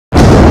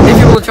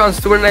for the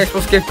chance to win an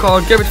Xbox gift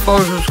card. Give it to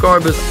 400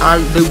 subscribers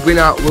and the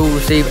winner will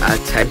receive a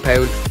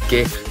 £10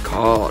 gift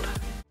card.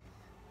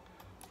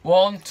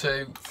 1,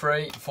 2,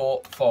 3,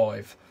 4,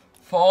 5.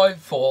 5,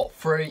 4,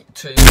 3,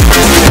 2.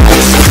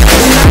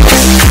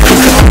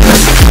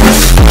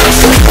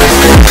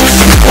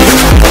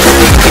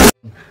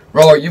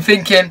 Right, you're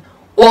thinking,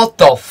 what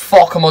the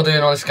fuck am I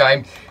doing on this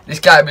game? This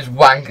game is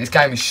wank, this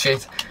game is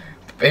shit.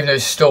 Even though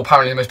it's still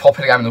apparently the most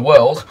popular game in the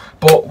world.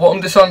 But what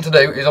I'm deciding to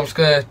do is I'm just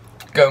going to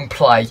go and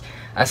play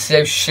and see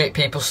how shit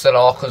people still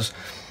are. Because,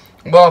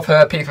 well, I've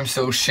heard people are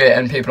still shit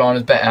and people aren't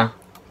as better.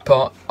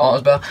 People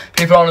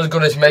aren't as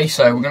good as me.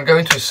 So we're going to go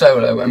into a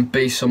solo and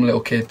be some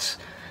little kids.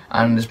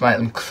 And just make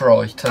them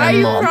cry to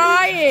their mom.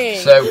 Crying?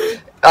 So,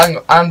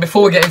 and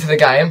before we get into the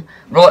game,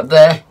 right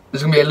there,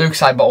 there's going to be a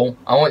Lucasade bottle.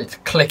 I want you to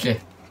click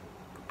it.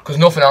 Because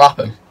nothing will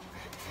happen.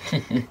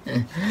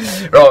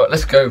 Right,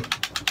 let's go.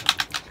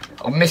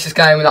 I missed this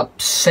game with that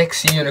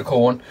sexy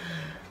unicorn.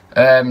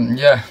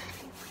 Yeah.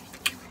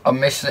 I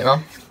missed it,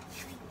 man.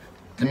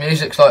 The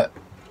music's like,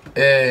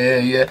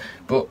 yeah.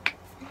 But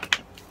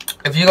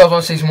if you guys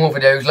want to see some more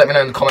videos, let me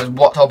know in the comments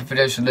what type of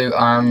videos to do.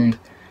 And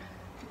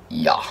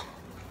yeah,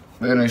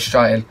 we're going to go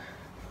straight in.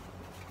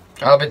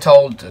 I've been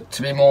told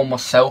to be more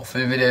myself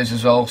in videos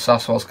as well, so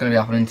that's what's going to be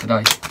happening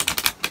today.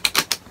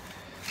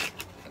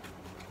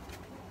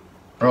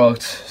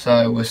 Right,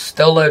 so we're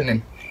still loading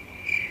in.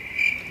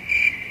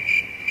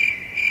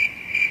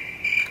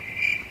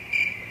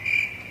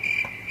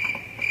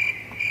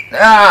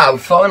 Ah,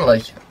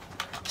 finally.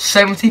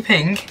 70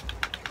 ping.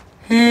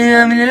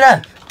 Yeah, I'm in the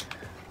left.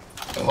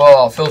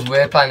 Oh, it feels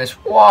weird playing this.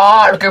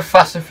 Wow, look how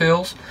fast it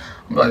feels.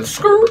 I'm like,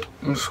 skirt,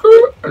 and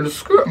skirt, and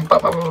skirt, and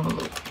back.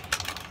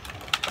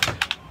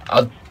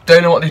 I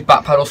don't know what these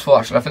back paddles for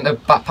actually. I think they're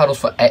back paddles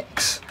for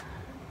X.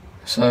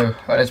 So,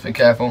 I need to be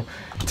careful.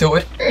 Till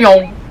it.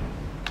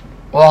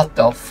 What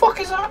the fuck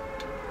is that?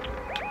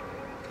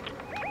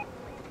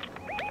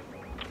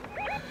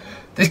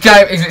 This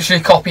game is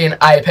literally copying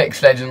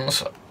Apex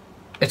Legends.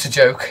 It's a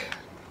joke.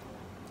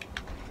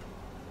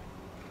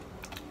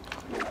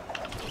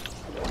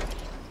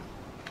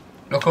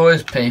 Look at all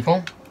these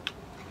people.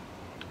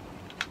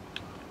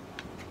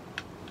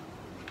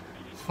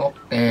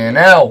 Fucking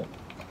hell.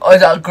 Oh,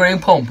 is that a green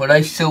pump? Are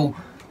they still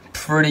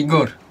pretty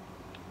good?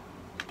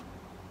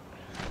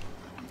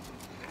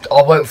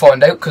 I won't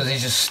find out because he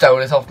just stole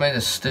it off me,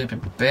 this stupid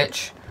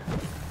bitch.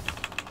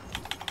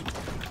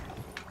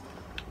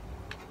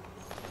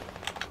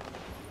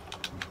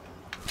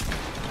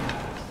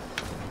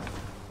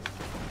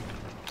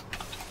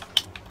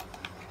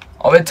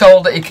 I've been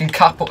told that he can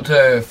cap up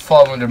to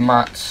 500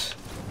 mats,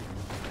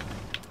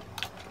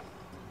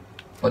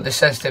 but this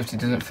sensitivity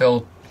doesn't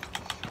feel.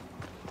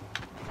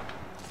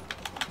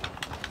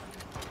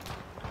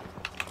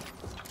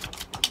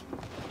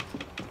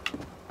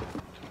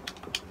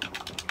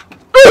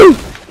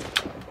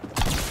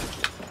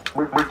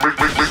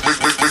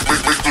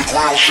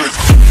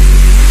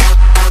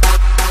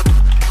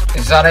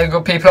 Is that how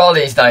good people are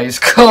these days?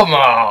 Come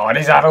on,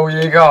 is that all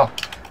you got?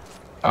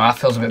 Oh, that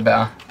feels a bit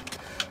better.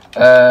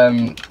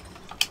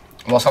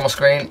 What's on my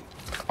screen?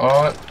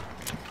 Alright.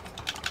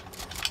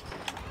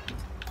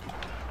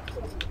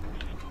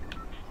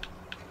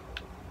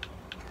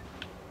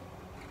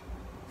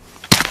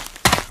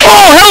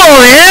 Oh,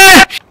 hello,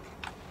 yeah!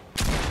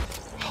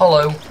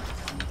 Hello.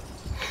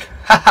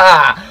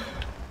 Haha!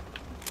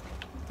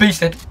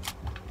 Beasted.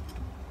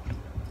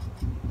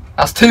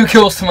 That's 2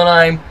 kills to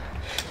my name.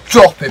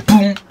 Drop it.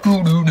 Boom.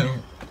 Boom. Boom.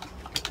 Boom.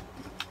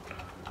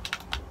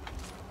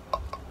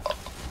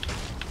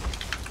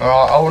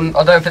 Alright,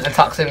 I don't think the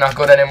tack's even that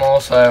good anymore,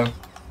 so.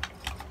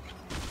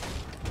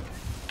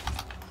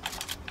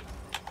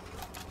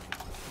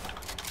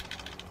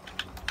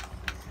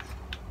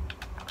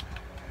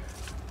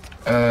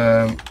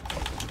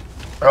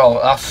 Oh,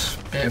 that's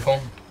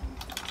beautiful.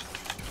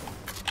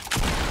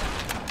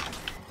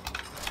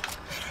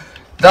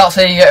 That's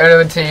how you get rid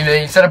of a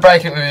TV. Instead of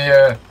breaking it with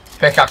your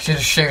pickaxe, you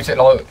just shoot it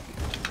like.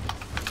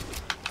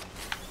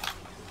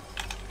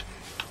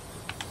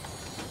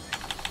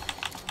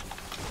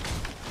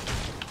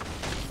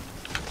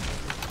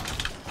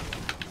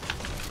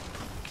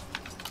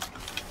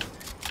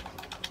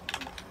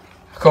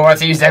 Come on,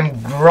 to use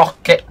them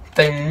rocket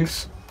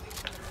things.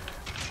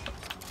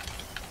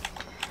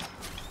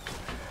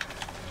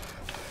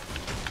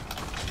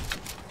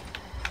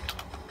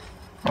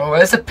 Oh,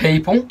 where's the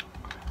people?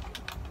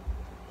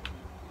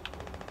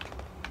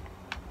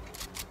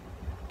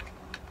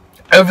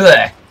 Over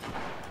there.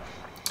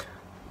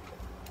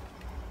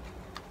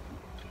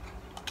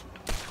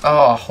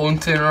 Oh,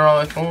 hunting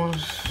rifles.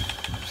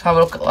 Let's have a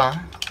look at that.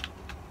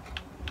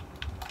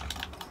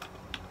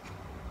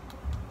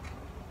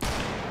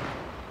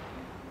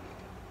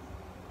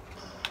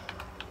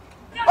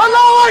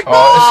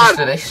 Alright, let's just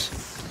do this.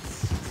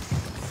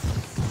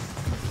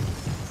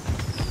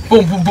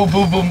 Boom, boom, boom,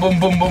 boom, boom, boom,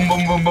 boom, boom, boom,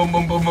 boom,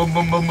 boom, boom, boom, boom,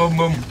 boom, boom, boom,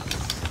 boom.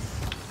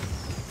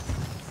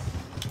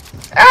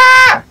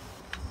 Ah!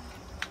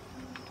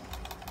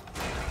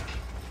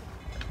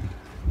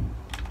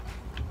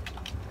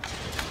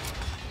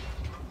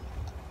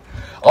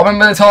 I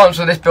remember the times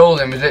where this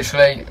building was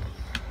literally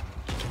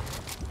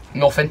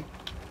nothing.